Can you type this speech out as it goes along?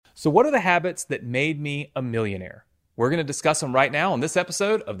So what are the habits that made me a millionaire? We're going to discuss them right now on this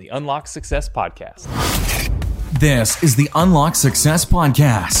episode of the Unlock Success Podcast. This is the Unlock Success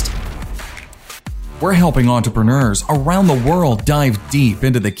Podcast. We're helping entrepreneurs around the world dive deep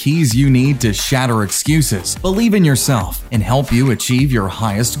into the keys you need to shatter excuses, believe in yourself, and help you achieve your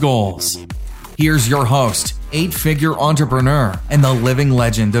highest goals. Here's your host, 8-figure entrepreneur and the living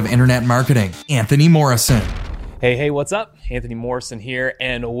legend of internet marketing, Anthony Morrison. Hey, what's up? Anthony Morrison here,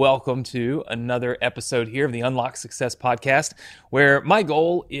 and welcome to another episode here of the Unlock Success Podcast, where my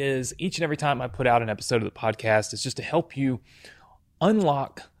goal is each and every time I put out an episode of the podcast is just to help you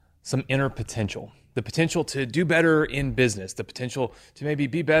unlock some inner potential. The potential to do better in business, the potential to maybe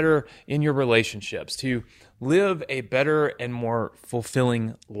be better in your relationships, to live a better and more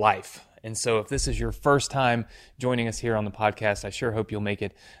fulfilling life. And so if this is your first time joining us here on the podcast, I sure hope you'll make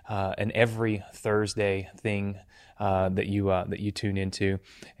it an every Thursday thing that you tune into.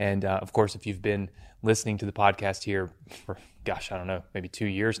 And of course, if you've been listening to the podcast here for, maybe 2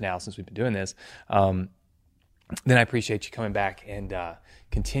 years now since we've been doing this, then I appreciate you coming back and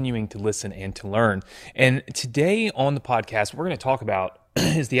continuing to listen and to learn. And today on the podcast, we're going to talk about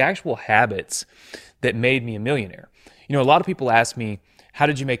is the actual habits that made me a millionaire. You know, a lot of people ask me, how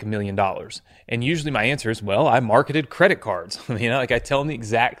did you make $1 million? And usually my answer is, well, I marketed credit cards. I tell them the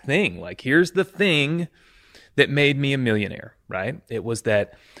exact thing. Like, here's the thing that made me a millionaire, right? It was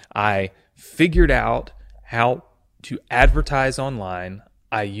that I figured out how to advertise online.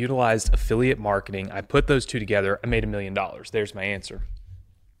 I utilized affiliate marketing. I put those two together. I made $1 million. There's my answer.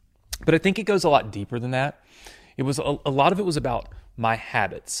 But I think it goes a lot deeper than that. It was a lot of it was about my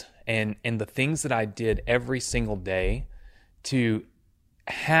habits and the things that I did every single day to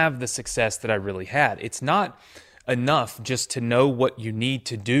have the success that I really had. It's not enough just to know what you need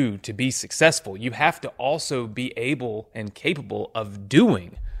to do to be successful. You have to also be able and capable of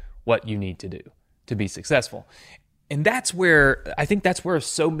doing what you need to do to be successful. And that's where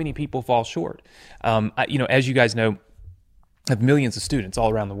so many people fall short. As you guys know, I have millions of students all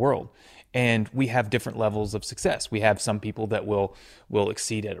around the world, and we have different levels of success. We have some people that will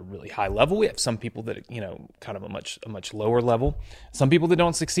exceed at a really high level. We have some people that, kind of a much lower level. Some people that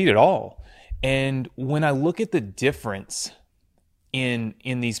don't succeed at all. And when I look at the difference in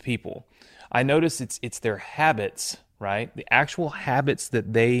these people, I notice it's their habits, right? The actual habits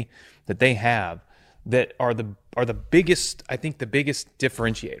that they have that are the biggest, I think the biggest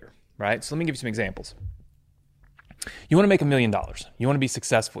differentiator, right? So let me give you some examples. You want to make $1 million. You want to be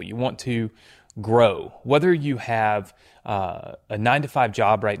successful. You want to grow. Whether you have a 9-to-5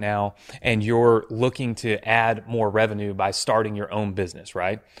 job right now and you're looking to add more revenue by starting your own business,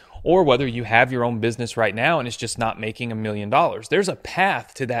 right? Or whether you have your own business right now and it's just not making $1 million. There's a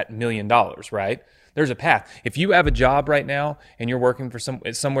path to that $1 million, right? There's a path. If you have a job right now and you're working for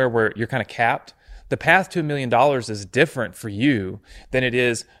somewhere where you're kind of capped, the path to $1 million is different for you than it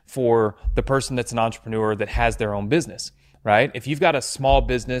is for the person that's an entrepreneur that has their own business, right? If you've got a small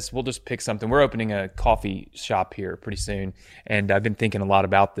business, we'll just pick something. We're opening a coffee shop here pretty soon, and I've been thinking a lot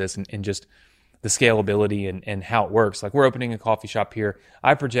about this and just the scalability and how it works. Like, we're opening a coffee shop here.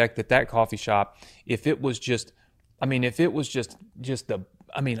 I project that coffee shop, if it was just humming,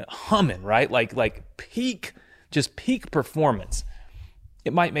 right? Like peak performance,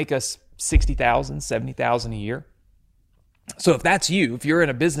 it might make us $60,000, $70,000 a year. So if that's you, if you're in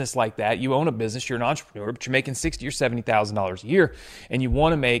a business like that, you own a business, you're an entrepreneur, but you're making $60,000 or $70,000 a year, and you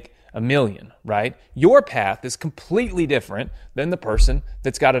want to make $1 million, right? Your path is completely different than the person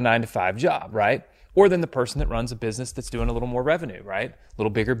that's got a 9-to-5 job, right? Or than the person that runs a business that's doing a little more revenue, right? A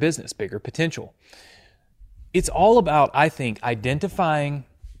little bigger business, bigger potential. It's all about, I think, identifying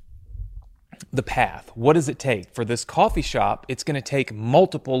the path. What does it take? For this coffee shop, it's going to take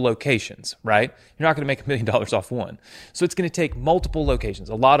multiple locations, right? You're not going to make $1 million off one. So it's going to take multiple locations,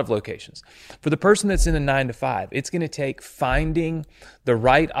 a lot of locations. For the person that's in a 9-to-5, it's going to take finding the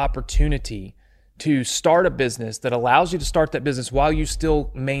right opportunity to start a business that allows you to start that business while you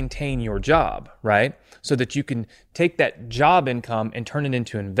still maintain your job, right? So that you can take that job income and turn it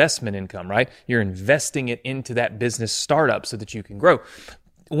into investment income, right? You're investing it into that business startup so that you can grow.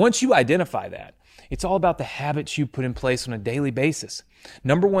 Once you identify that, it's all about the habits you put in place on a daily basis.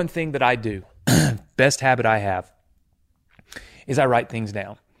 Number one thing that I do, best habit I have, is I write things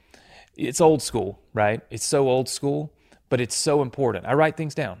down. It's old school, right? It's so old school, but it's so important. I write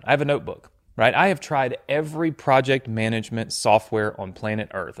things down. I have a notebook, right? I have tried every project management software on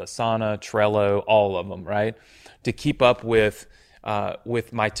planet Earth, Asana, Trello, all of them, right? To keep up with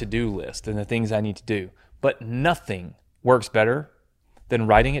my to-do list and the things I need to do. But nothing works better than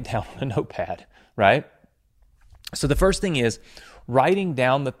writing it down on a notepad, right? So the first thing is, writing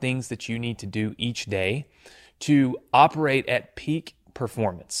down the things that you need to do each day to operate at peak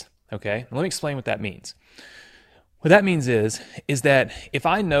performance. Okay, let me explain what that means. What that means is that if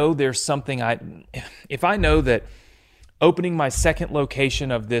I know there's something if I know that opening my second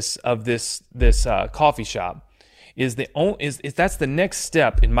location of this coffee shop is that's the next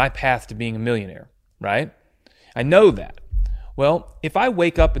step in my path to being a millionaire, right? I know that. Well, if I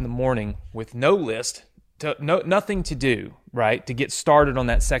wake up in the morning with no list, nothing to do, right, to get started on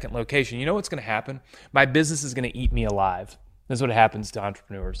that second location, you know what's going to happen? My business is going to eat me alive. That's what happens to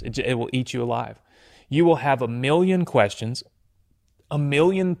entrepreneurs. It will eat you alive. You will have a million questions, a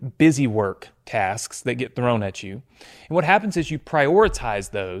million busy work tasks that get thrown at you. And what happens is you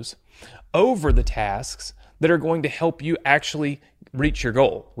prioritize those over the tasks that are going to help you actually reach your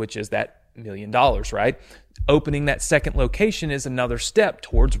goal, which is that $1 million, right? Opening that second location is another step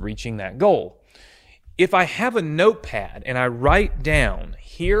towards reaching that goal. If I have a notepad and I write down,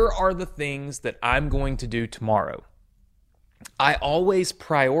 here are the things that I'm going to do tomorrow, I always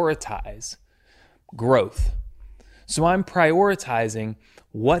prioritize growth. So I'm prioritizing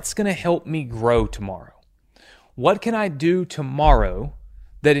what's going to help me grow tomorrow. What can I do tomorrow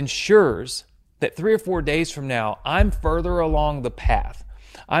that ensures that 3 or 4 days from now, I'm further along the path.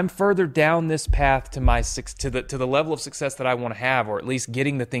 I'm further down this path to the level of success that I want to have, or at least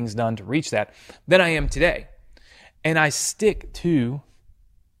getting the things done to reach that, than I am today. And I stick to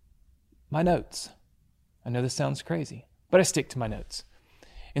my notes. I know this sounds crazy, but I stick to my notes.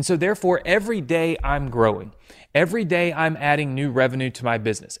 And so therefore, every day I'm growing. Every day I'm adding new revenue to my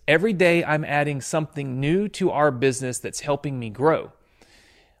business. Every day I'm adding something new to our business that's helping me grow.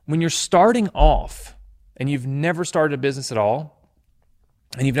 When you're starting off and you've never started a business at all,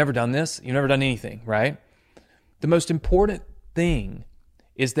 and you've never done this, you've never done anything, right? The most important thing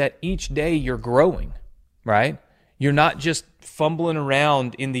is that each day you're growing, right? You're not just fumbling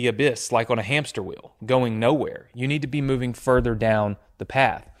around in the abyss like on a hamster wheel, going nowhere. You need to be moving further down the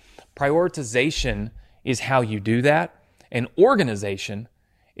path. Prioritization is how you do that, and organization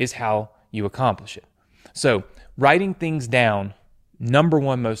is how you accomplish it. So, writing things down, number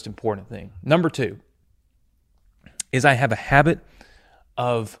one most important thing. Number two is I have a habit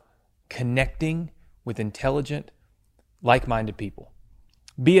of connecting with intelligent, like-minded people.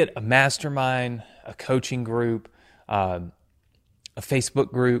 Be it a mastermind, a coaching group, a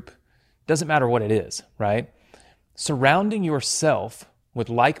Facebook group, doesn't matter what it is, right? Surrounding yourself with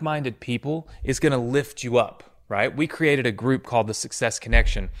like-minded people is going to lift you up, right? We created a group called the Success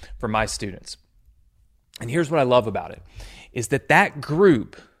Connection for my students. And here's what I love about it, is that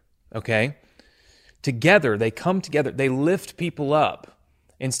group, okay, together, they come together, they lift people up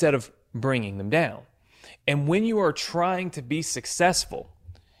instead of bringing them down. And when you are trying to be successful,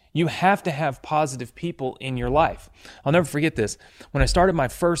 you have to have positive people in your life. I'll never forget this. When I started my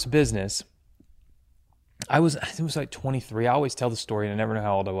first business, I think it was like 23. I always tell the story and I never know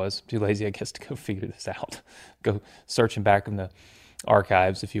how old I was. Too lazy, I guess, to go figure this out. Go searching back in the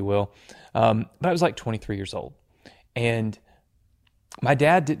archives, if you will. But I was like 23 years old. And my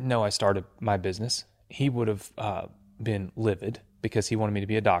dad didn't know I started my business. He would have been livid because he wanted me to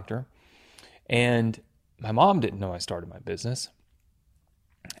be a doctor. And my mom didn't know I started my business.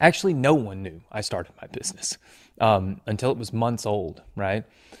 Actually, no one knew I started my business until it was months old, right?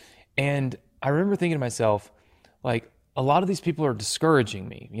 And I remember thinking to myself, like, a lot of these people are discouraging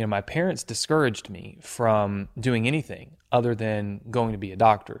me. You know, my parents discouraged me from doing anything other than going to be a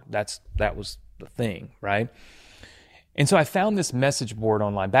doctor. That was the thing, right? And so I found this message board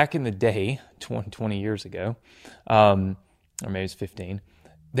online back in the day, 20 years ago, or maybe it's 15.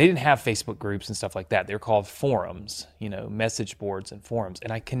 They didn't have Facebook groups and stuff like that. They're called forums, message boards and forums.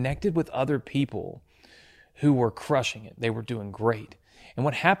 And I connected with other people who were crushing it. They were doing great. And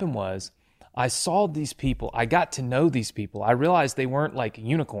what happened was, I saw these people. I got to know these people. I realized they weren't like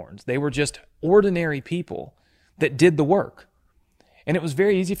unicorns. They were just ordinary people that did the work. And it was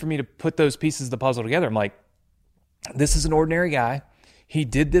very easy for me to put those pieces of the puzzle together. I'm like, this is an ordinary guy. He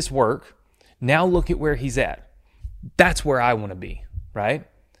did this work. Now look at where he's at. That's where I want to be, right?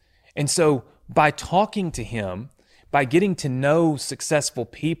 And so by talking to him, by getting to know successful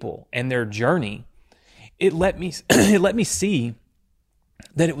people and their journey, it let me see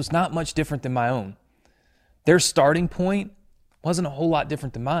that it was not much different than my own. Their starting point wasn't a whole lot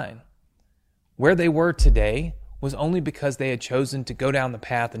different than mine. Where they were today was only because they had chosen to go down the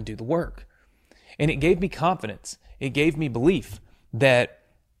path and do the work. And it gave me confidence. It gave me belief that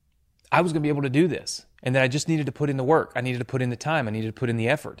I was going to be able to do this and that I just needed to put in the work. I needed to put in the time. I needed to put in the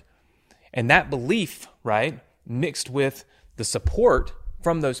effort. And that belief, right, mixed with the support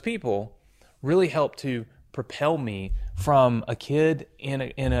from those people really helped to propel me from a kid in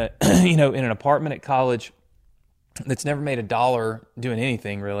a in an apartment at college that's never made $1 doing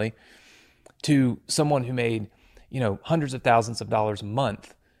anything really, to someone who made, hundreds of thousands of dollars a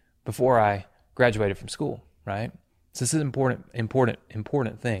month before I graduated from school, right? So this is an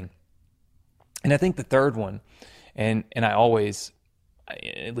important thing. And I think the third one, and I always,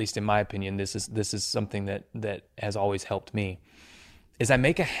 at least in my opinion, this is something that has always helped me, is I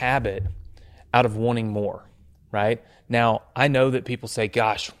make a habit out of wanting more, right? Now, I know that people say,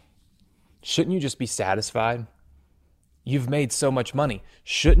 gosh, shouldn't you just be satisfied? You've made so much money.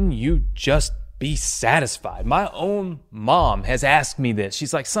 Shouldn't you just be satisfied? My own mom has asked me this.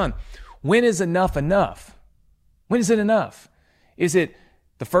 She's like, son, when is enough enough? When is it enough? Is it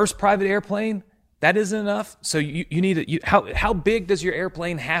the first private airplane? That isn't enough. So you need how big does your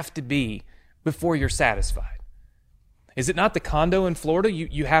airplane have to be before you're satisfied? Is it not the condo in Florida?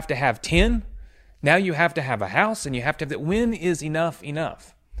 You have to have 10. Now you have to have a house, and you have to have that. When is enough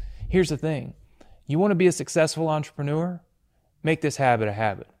enough? Here's the thing. You want to be a successful entrepreneur? Make this habit a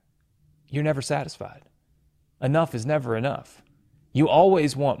habit. You're never satisfied. Enough is never enough. You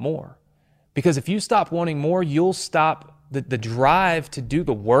always want more. Because if you stop wanting more, you'll stop the drive to do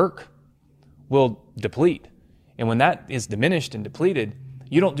the work will deplete. And when that is diminished and depleted,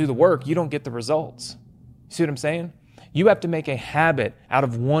 you don't do the work, you don't get the results. You see what I'm saying? You have to make a habit out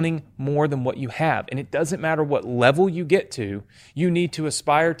of wanting more than what you have. And it doesn't matter what level you get to, you need to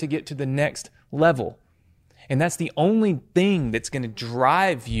aspire to get to the next level. And that's the only thing that's going to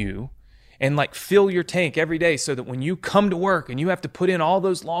drive you and fill your tank every day, so that when you come to work and you have to put in all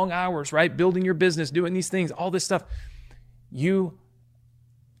those long hours, right? Building your business, doing these things, all this stuff, you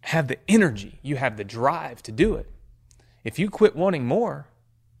have the energy, you have the drive to do it. If you quit wanting more,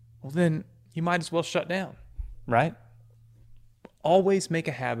 well, then you might as well shut down, right? Always make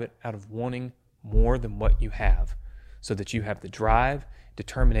a habit out of wanting more than what you have, so that you have the drive,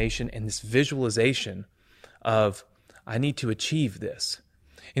 determination, and this visualization of, I need to achieve this.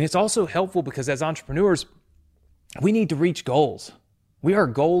 And it's also helpful because as entrepreneurs, we need to reach goals. We are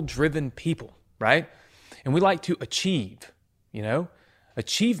goal-driven people, right? And we like to achieve,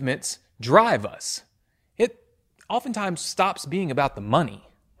 Achievements drive us. It oftentimes stops being about the money,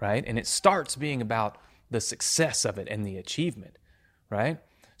 right? And it starts being about the success of it and the achievement, right?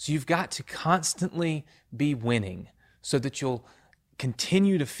 So you've got to constantly be winning so that you'll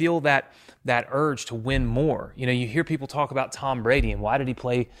continue to feel that urge to win more. You hear people talk about Tom Brady and why did he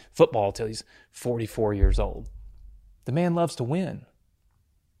play football till he's 44 years old? The man loves to win.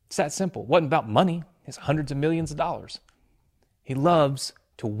 It's that simple. It wasn't about money. It's hundreds of millions of dollars. He loves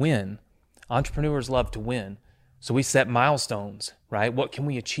to win. Entrepreneurs love to win. So we set milestones, right? What can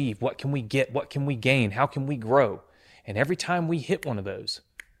we achieve? What can we get? What can we gain? How can we grow? And every time we hit one of those,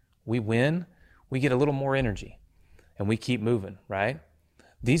 we win, we get a little more energy, and we keep moving, right?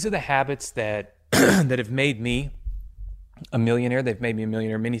 These are the habits that that have made me a millionaire. They've made me a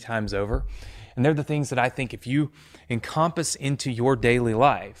millionaire many times over. And they're the things that I think if you encompass into your daily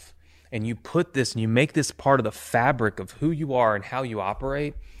life and you put this and you make this part of the fabric of who you are and how you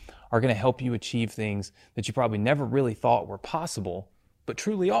operate, are going to help you achieve things that you probably never really thought were possible, but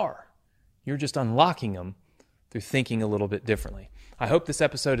truly are. You're just unlocking them through thinking a little bit differently. I hope this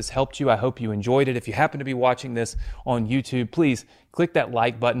episode has helped you. I hope you enjoyed it. If you happen to be watching this on YouTube, please click that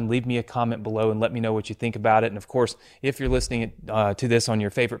like button, leave me a comment below, and let me know what you think about it. And of course, if you're listening to this on your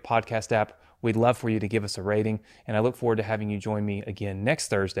favorite podcast app, we'd love for you to give us a rating. And I look forward to having you join me again next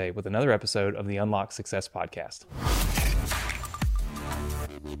Thursday with another episode of the Unlock Success Podcast.